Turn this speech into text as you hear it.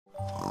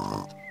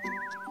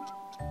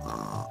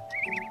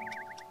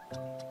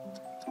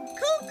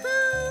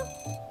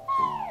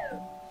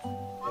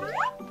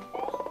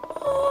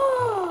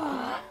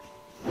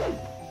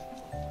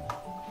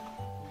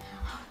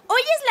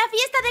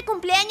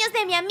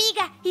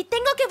amiga y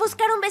tengo que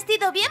buscar un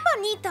vestido bien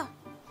bonito.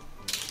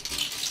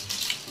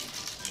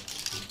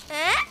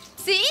 ¿Eh?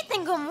 Sí,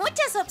 tengo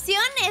muchas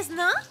opciones,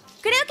 ¿no?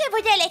 Creo que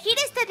voy a elegir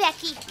este de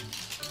aquí.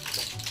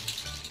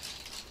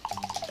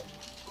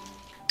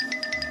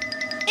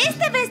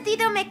 Este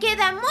vestido me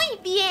queda muy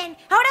bien.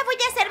 Ahora voy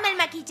a hacerme el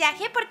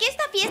maquillaje porque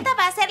esta fiesta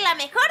va a ser la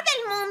mejor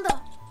del mundo.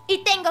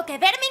 Y tengo que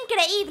verme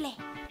increíble.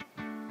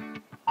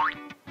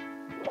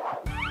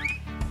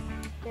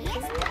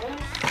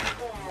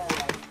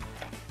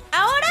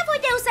 Ahora voy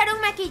a usar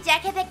un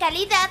maquillaje de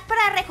calidad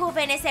para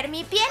rejuvenecer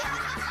mi piel.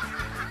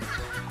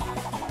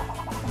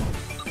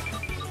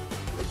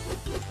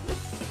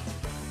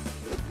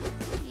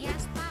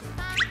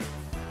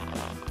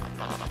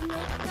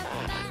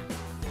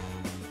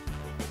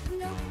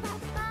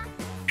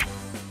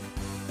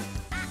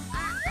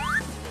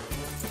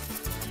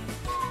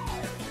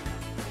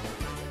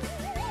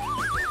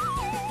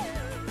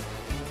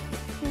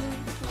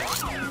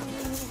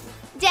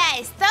 ¡Ya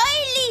estoy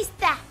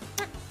lista!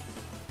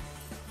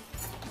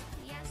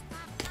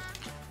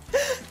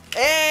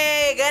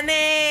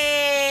 ¡Gané!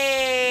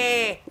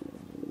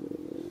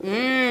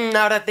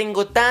 Ahora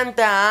tengo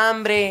tanta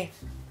hambre.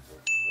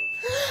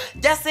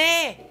 ¡Ya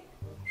sé!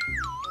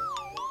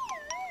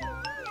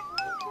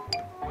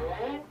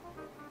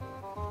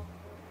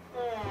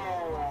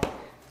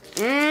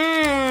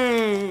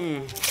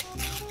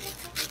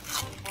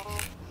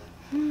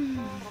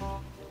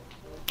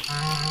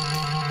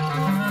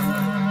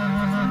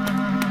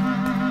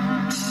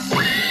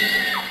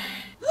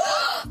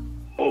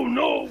 ¡Oh,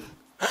 no!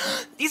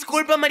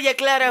 Disculpa, María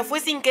Clara, fue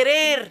sin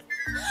querer.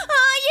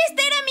 ¡Ay,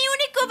 este era mi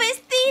único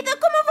vestido!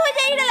 ¿Cómo voy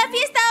a ir a la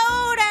fiesta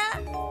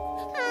ahora?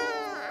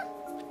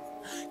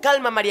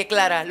 Calma, María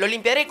Clara, lo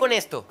limpiaré con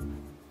esto.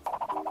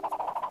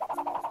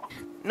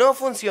 No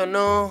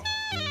funcionó.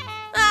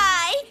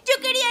 ¡Ay, yo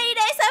quería ir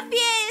a esa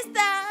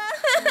fiesta!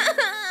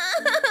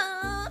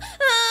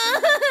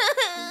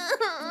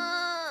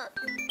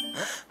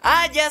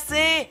 ¡Ah, ya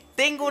sé!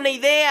 ¡Tengo una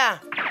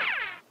idea!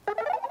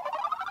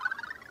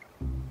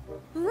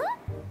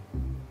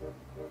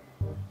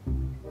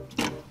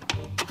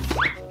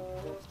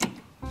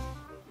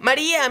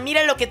 María,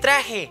 mira lo que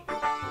traje.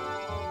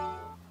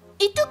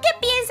 ¿Y tú qué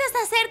piensas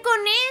hacer con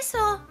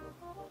eso?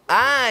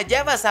 Ah,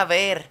 ya vas a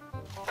ver.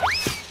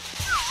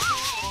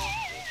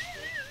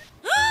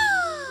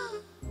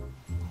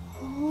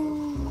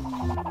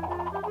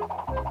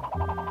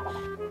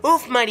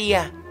 Uf,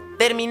 María,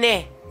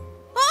 terminé.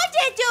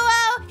 Oye,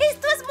 Joao,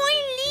 esto es muy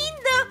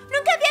lindo.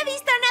 Nunca había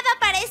visto nada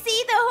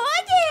parecido.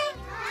 Oye.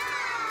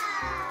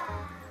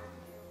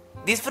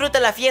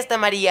 Disfruta la fiesta,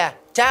 María.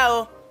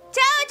 Chao.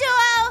 Chao,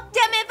 Joao.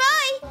 Ya me voy.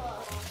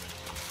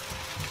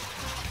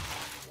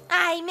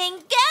 Ay, me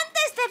encanta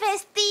este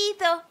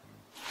vestido.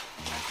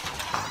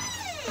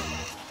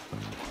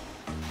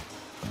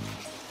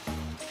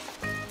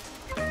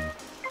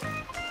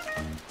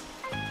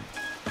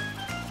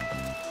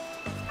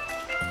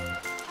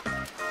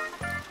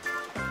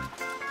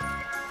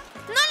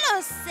 No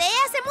lo sé,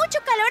 hace mucho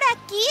calor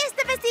aquí.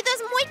 Este vestido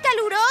es muy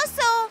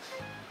caluroso.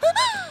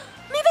 ¡Ah!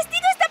 ¡Mi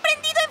vestido está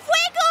prendido en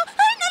fuego!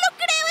 ¡Ay, no lo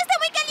creo! ¡Está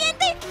muy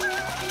caliente!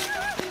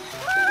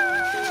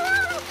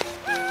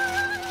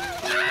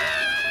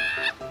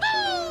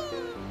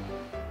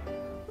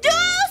 ¡Yo!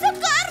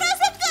 ¡Socorro!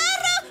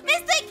 ¡Socorro! ¡Me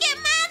estoy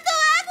quemando!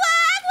 ¡Agua!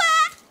 ¡Agua!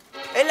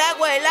 ¡El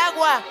agua! ¡El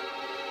agua! ¡Ah!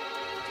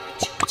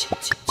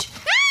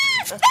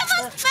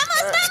 ¡Vamos!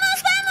 ¡Vamos! ¡Vamos!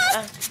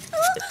 ¡Vamos!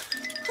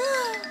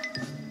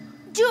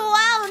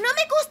 Joao, no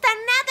me gusta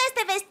nada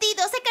este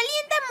vestido. Se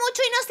calienta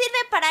mucho y no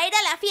sirve para ir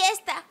a la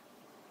fiesta.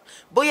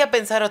 Voy a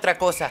pensar otra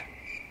cosa.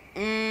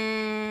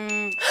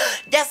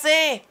 ¡Ya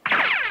sé!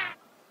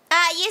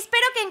 Ay,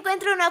 espero que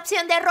encuentre una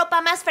opción de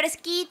ropa más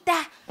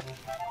fresquita.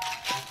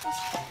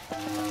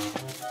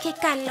 ¡Qué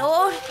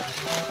calor!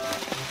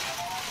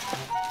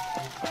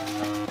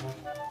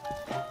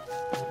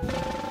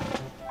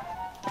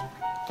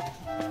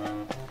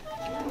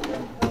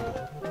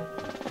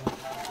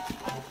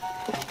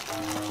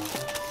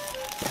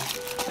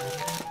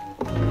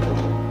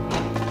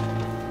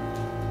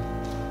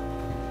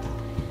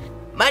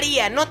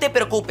 María, no te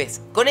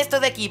preocupes. Con esto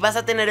de aquí vas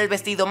a tener el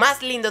vestido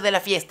más lindo de la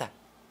fiesta.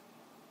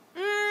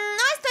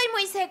 No estoy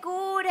muy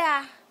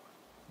segura.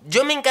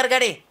 Yo me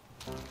encargaré.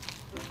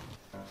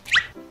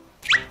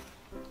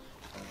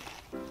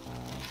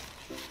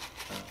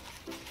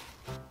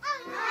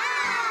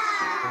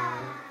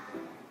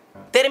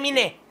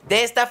 Terminé.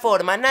 De esta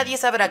forma nadie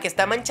sabrá que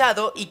está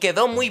manchado y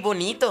quedó muy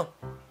bonito.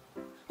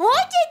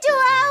 Oye,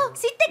 Joao,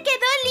 sí te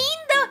quedó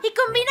lindo y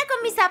combina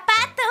con mis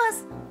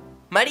zapatos.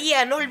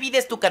 María, no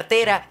olvides tu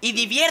cartera y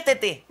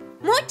diviértete.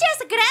 Muchas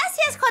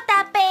gracias,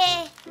 JP.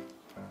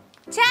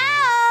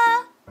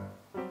 ¡Chao!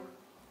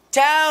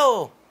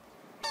 ¡Chao!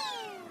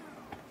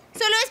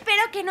 Solo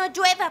espero que no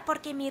llueva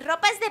porque mi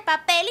ropa es de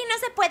papel y no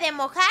se puede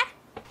mojar.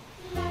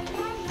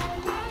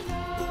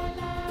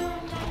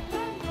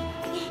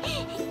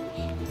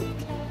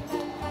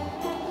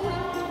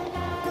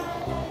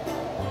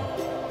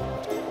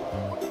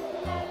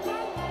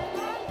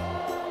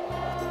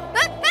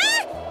 ¡Ah!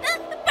 ¡Ah! ¡Ah!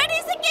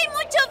 Parece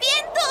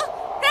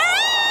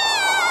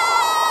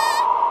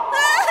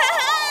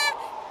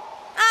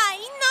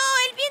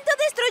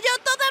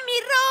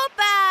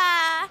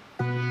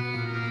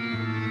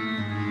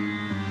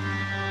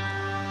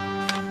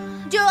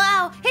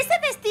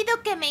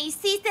que me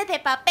hiciste de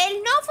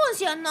papel no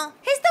funcionó.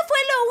 Esto fue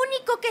lo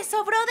único que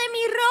sobró de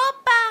mi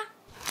ropa.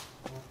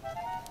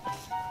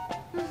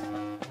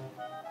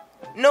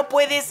 No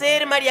puede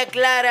ser, María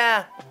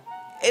Clara.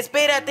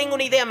 Espera, tengo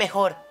una idea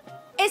mejor.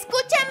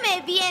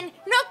 Escúchame bien,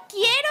 no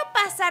quiero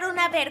pasar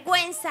una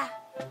vergüenza.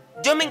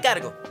 Yo me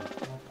encargo.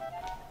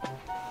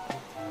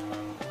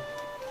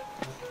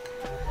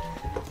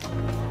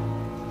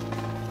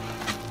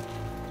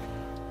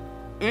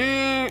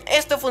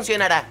 Esto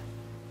funcionará.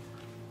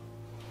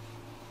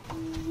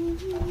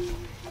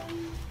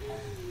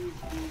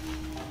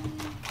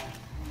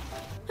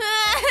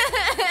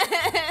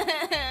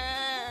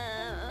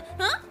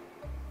 ¿Ah?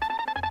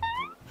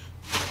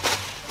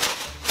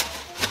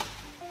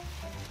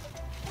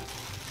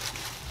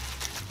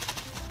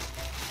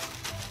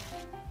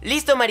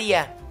 Listo,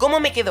 María. ¿Cómo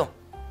me quedó?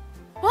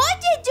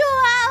 Oye,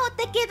 Joao,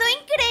 te quedó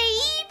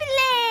increíble.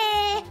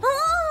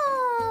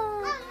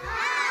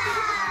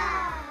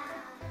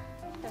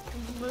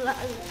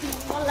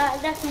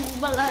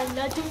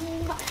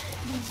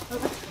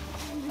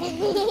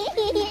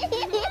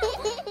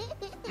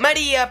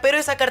 María, pero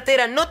esa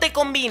cartera no te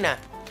combina.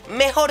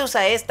 Mejor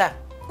usa esta.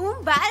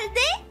 ¿Un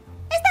balde?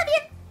 Está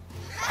bien.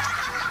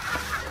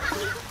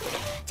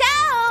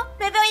 ¡Chao!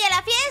 ¡Me voy a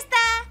la fiesta!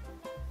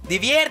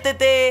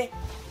 ¡Diviértete!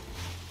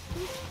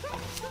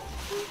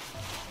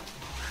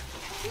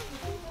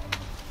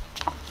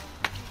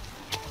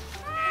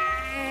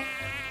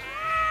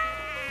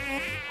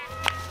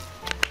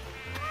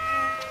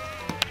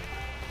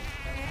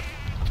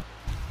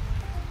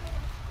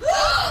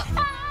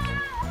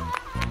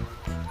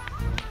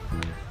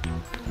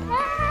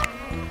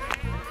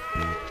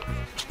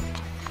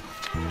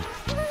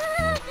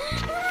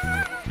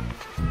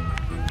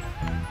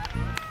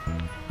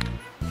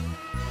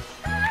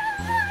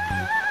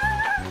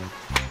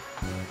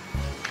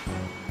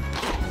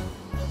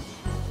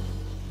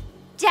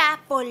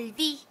 Ya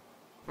volví.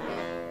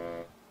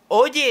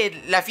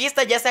 Oye, ¿la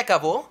fiesta ya se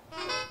acabó?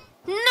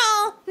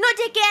 No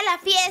llegué a la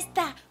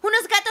fiesta.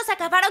 Unos gatos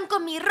acabaron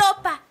con mi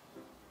ropa.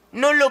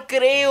 No lo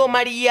creo,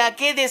 María.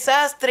 ¡Qué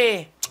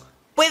desastre!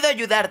 Puedo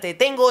ayudarte.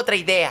 Tengo otra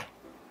idea.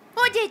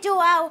 Oye,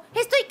 Joao,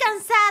 estoy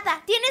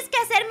cansada. Tienes que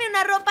hacerme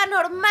una ropa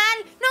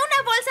normal, no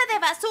una bolsa de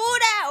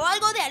basura o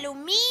algo de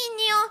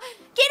aluminio.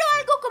 Quiero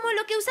algo como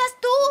lo que usas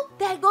tú,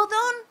 de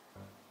algodón.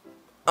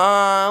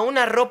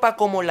 ¿Una ropa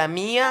como la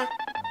mía?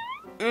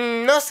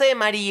 No sé,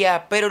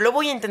 María, pero lo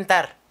voy a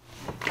intentar.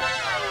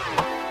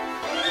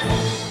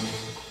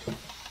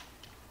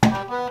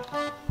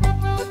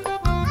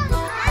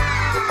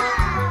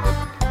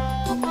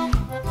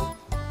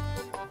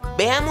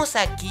 Veamos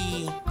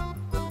aquí.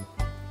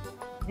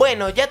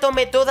 Bueno, ya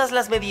tomé todas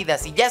las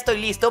medidas y ya estoy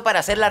listo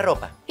para hacer la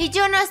ropa. Y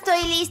yo no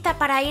estoy lista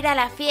para ir a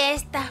la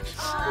fiesta.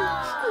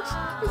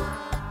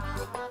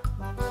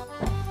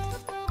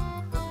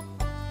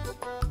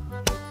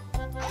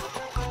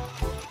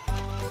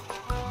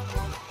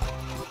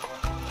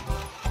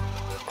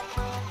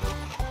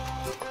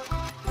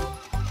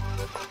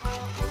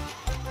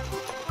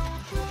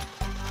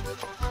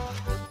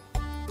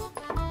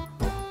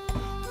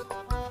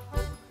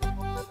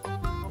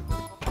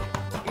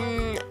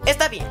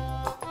 Está bien.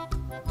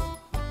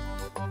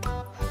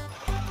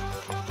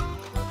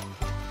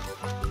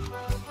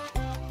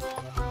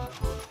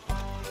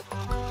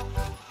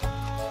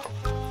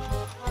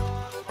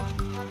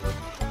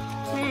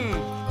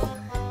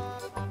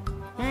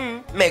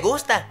 Me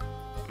gusta.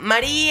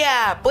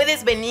 María,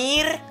 ¿puedes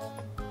venir?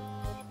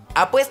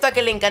 Apuesto a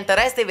que le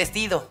encantará este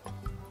vestido.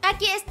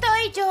 Aquí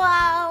estoy,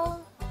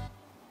 Joao.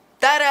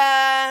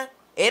 ¡Tara!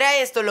 ¿Era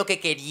esto lo que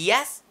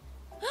querías?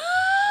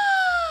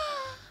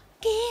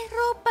 ¡Qué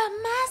ropa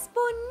más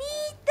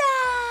bonita!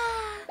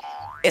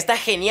 Está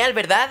genial,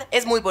 ¿verdad?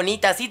 Es muy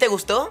bonita. ¿Sí te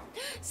gustó?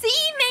 ¡Sí,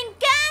 me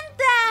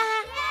encanta!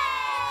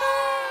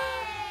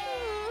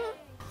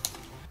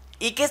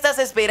 ¿Y qué estás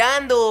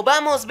esperando?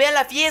 ¡Vamos, ve a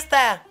la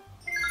fiesta!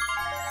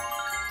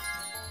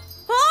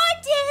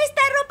 Oye,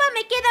 esta ropa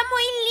me queda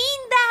muy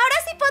linda. Ahora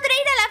sí podré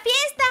ir a la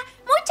fiesta.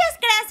 Muchas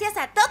gracias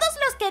a todos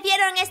los que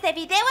vieron este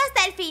video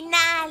hasta el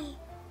final.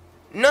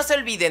 No se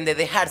olviden de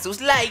dejar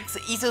sus likes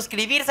y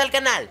suscribirse al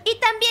canal. Y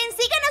también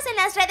síganos en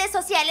las redes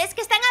sociales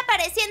que están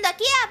apareciendo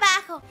aquí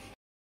abajo.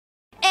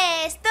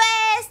 Esto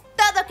es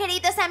todo,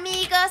 queridos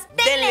amigos.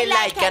 Denle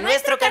like a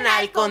nuestro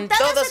canal con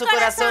todo su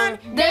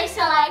corazón.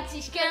 Deixa like, se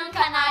inscreva no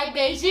canal e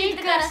beijinho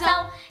de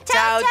coração.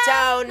 Chao,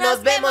 chao.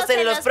 Nos vemos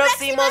en los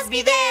próximos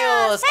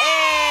videos.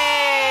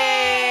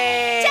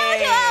 ¡Eh! Chao,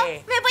 Joao.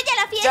 Me voy a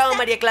la fiesta. Chao,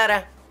 María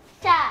Clara.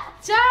 Tchau.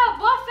 Tchau,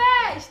 boa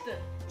festa.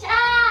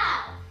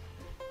 Tchau.